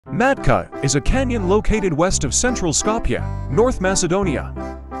Matka is a canyon located west of central Skopje, North Macedonia,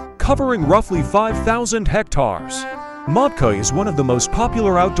 covering roughly 5,000 hectares. Matka is one of the most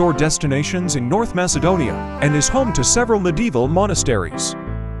popular outdoor destinations in North Macedonia and is home to several medieval monasteries.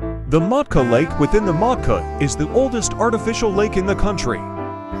 The Matka Lake within the Matka is the oldest artificial lake in the country,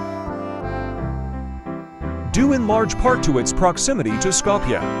 due in large part to its proximity to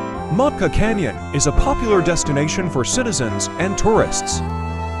Skopje. Matka Canyon is a popular destination for citizens and tourists.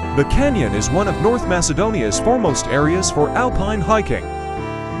 The canyon is one of North Macedonia's foremost areas for alpine hiking.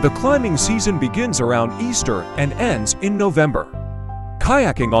 The climbing season begins around Easter and ends in November.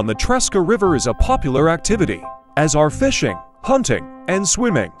 Kayaking on the Treska River is a popular activity, as are fishing, hunting, and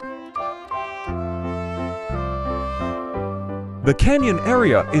swimming. The canyon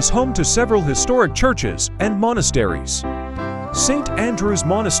area is home to several historic churches and monasteries. St. Andrew's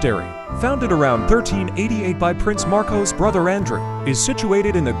Monastery, founded around 1388 by Prince Marco's brother Andrew, is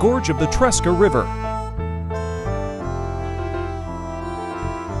situated in the gorge of the Treska River.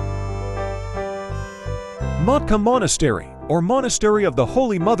 Matka Monastery, or Monastery of the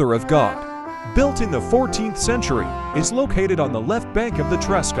Holy Mother of God, built in the 14th century, is located on the left bank of the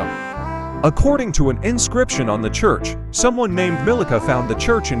Treska. According to an inscription on the church, someone named Milika found the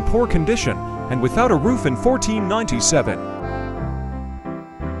church in poor condition and without a roof in 1497.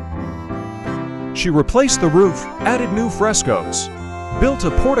 She replaced the roof, added new frescoes, built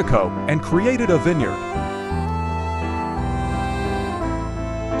a portico, and created a vineyard.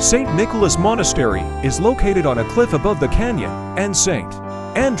 St. Nicholas Monastery is located on a cliff above the canyon, and St.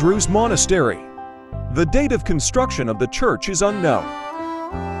 Andrew's Monastery. The date of construction of the church is unknown.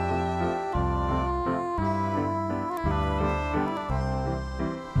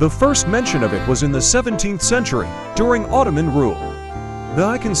 The first mention of it was in the 17th century, during Ottoman rule. The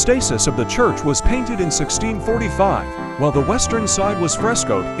iconstasis of the church was painted in 1645, while the western side was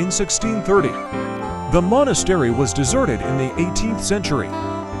frescoed in 1630. The monastery was deserted in the 18th century.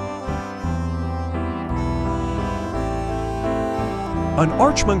 An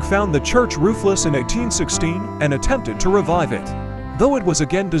archmonk found the church roofless in 1816 and attempted to revive it, though it was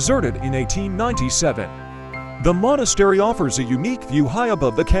again deserted in 1897. The monastery offers a unique view high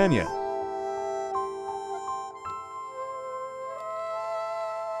above the canyon.